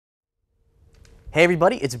Hey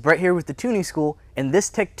everybody, it's Brett here with the Tuning School, and this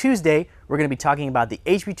Tech Tuesday, we're going to be talking about the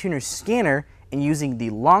HP Tuner scanner and using the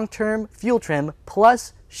long-term fuel trim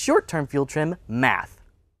plus short-term fuel trim math.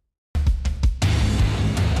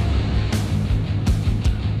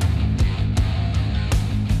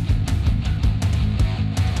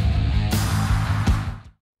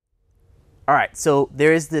 Alright, so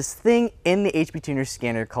there is this thing in the HP Tuner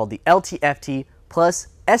scanner called the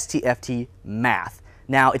LTFT+STFT Math.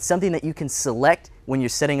 Now, it's something that you can select when you're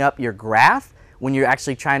setting up your graph. When you're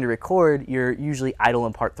actually trying to record your usually idle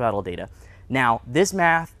and part throttle data. Now, this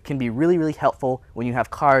math can be really helpful when you have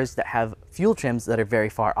cars that have fuel trims that are very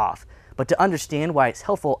far off. But to understand why it's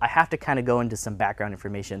helpful, I have to kind of go into some background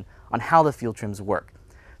information on how the fuel trims work.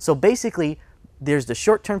 So basically, there's the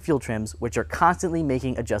short-term fuel trims, which are constantly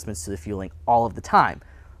making adjustments to the fueling all of the time.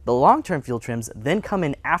 The long-term fuel trims then come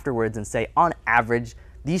in afterwards and say, on average,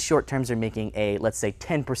 these short terms are making a, let's say,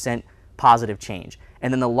 10% positive change.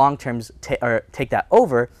 And then the long terms take that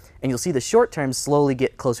over, and you'll see the short terms slowly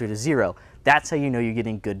get closer to zero. That's how you know you're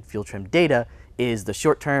getting good fuel trim data, is the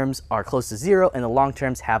short terms are close to zero and the long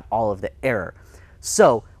terms have all of the error.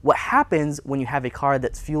 So what happens when you have a car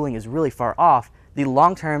that's fueling is really far off, the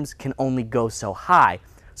long terms can only go so high.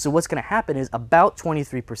 So what's going to happen is about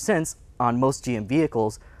 23% on most GM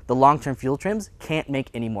vehicles, the long-term fuel trims can't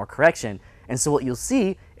make any more correction. And so what you'll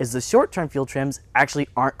see is the short-term fuel trims actually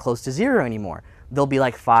aren't close to zero anymore. They'll be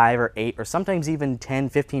like 5 or 8 or sometimes even 10,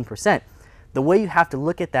 15%. The way you have to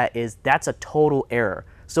look at that is that's a total error.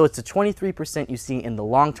 So it's the 23% you see in the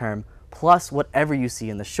long term plus whatever you see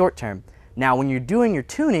in the short term. Now when you're doing your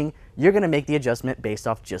tuning, you're going to make the adjustment based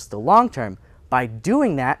off just the long term. By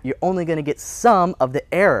doing that, you're only going to get some of the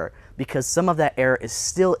error because some of that error is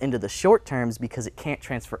still into the short terms because it can't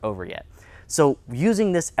transfer over yet. So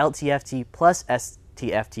using this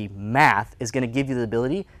LTFT+STFT math is going to give you the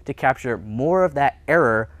ability to capture more of that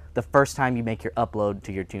error the first time you make your upload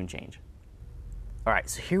to your tune change. Alright,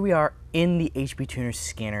 so here we are in the HP Tuner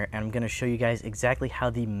scanner, and I'm going to show you guys exactly how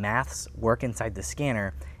the maths work inside the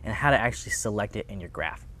scanner and how to actually select it in your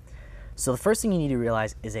graph. So the first thing you need to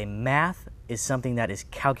realize is a math is something that is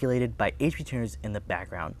calculated by HP Tuners in the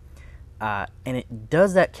background. And it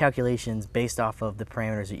does that calculations based off of the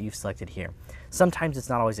parameters that you've selected here. Sometimes it's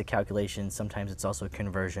not always a calculation, sometimes it's also a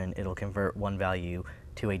conversion. It'll convert one value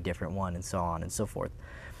to a different one and so on and so forth.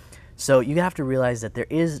 So you have to realize that there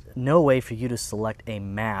is no way for you to select a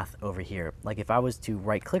math over here. Like if I was to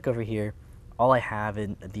right click over here, all I have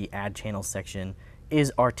in the add channel section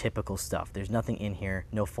is our typical stuff. There's nothing in here,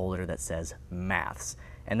 no folder that says maths.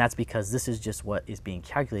 And that's because this is just what is being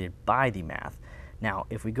calculated by the math. Now,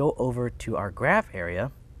 if we go over to our graph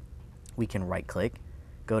area, we can right click,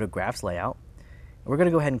 go to graphs layout, and we're going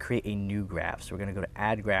to go ahead and create a new graph. So we're going to go to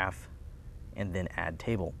add graph and then add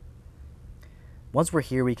table. Once we're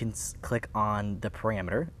here, we can click on the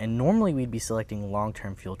parameter, and normally we'd be selecting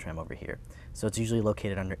long-term fuel trim over here. So it's usually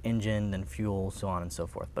located under engine, then fuel, so on and so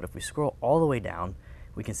forth. But if we scroll all the way down,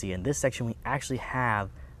 we can see in this section we actually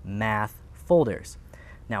have math folders.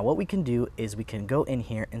 Now what we can do is we can go in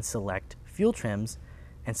here and select fuel trims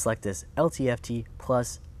and select this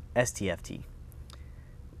LTFT+STFT.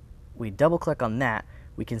 We double click on that,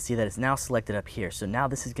 we can see that it's now selected up here. So now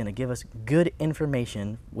this is going to give us good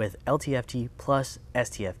information with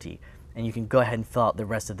LTFT+STFT. And you can go ahead and fill out the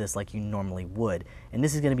rest of this like you normally would. And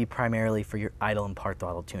this is going to be primarily for your idle and part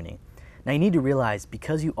throttle tuning. Now you need to realize,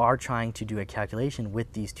 because you are trying to do a calculation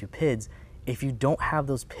with these two PIDs, if you don't have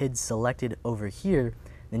those PIDs selected over here,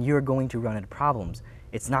 then you are going to run into problems.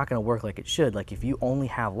 It's not going to work like it should. Like if you only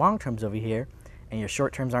have long terms over here and your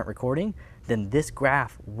short terms aren't recording, then this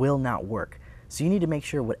graph will not work. So you need to make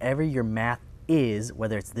sure whatever your math is,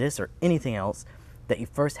 whether it's this or anything else, that you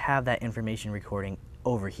first have that information recording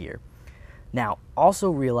over here. Now also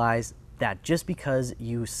realize that just because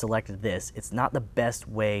you selected this, it's not the best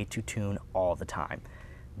way to tune all the time.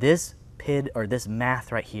 This PID or this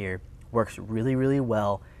math right here works really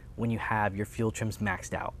well when you have your fuel trims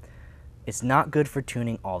maxed out. It's not good for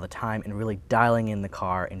tuning all the time and really dialing in the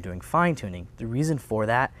car and doing fine tuning. The reason for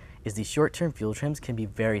that is these short-term fuel trims can be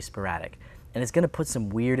very sporadic, and it's going to put some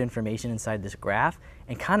weird information inside this graph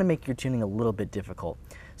and kind of make your tuning a little bit difficult.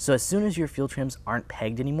 So as soon as your fuel trims aren't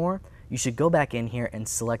pegged anymore, you should go back in here and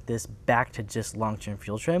select this back to just long-term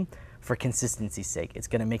fuel trim for consistency's sake. It's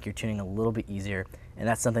going to make your tuning a little bit easier, and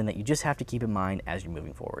that's something that you just have to keep in mind as you're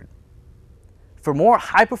moving forward. For more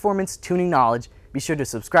high-performance tuning knowledge, be sure to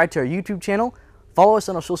subscribe to our YouTube channel, follow us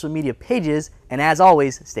on our social media pages, and as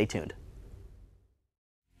always, stay tuned.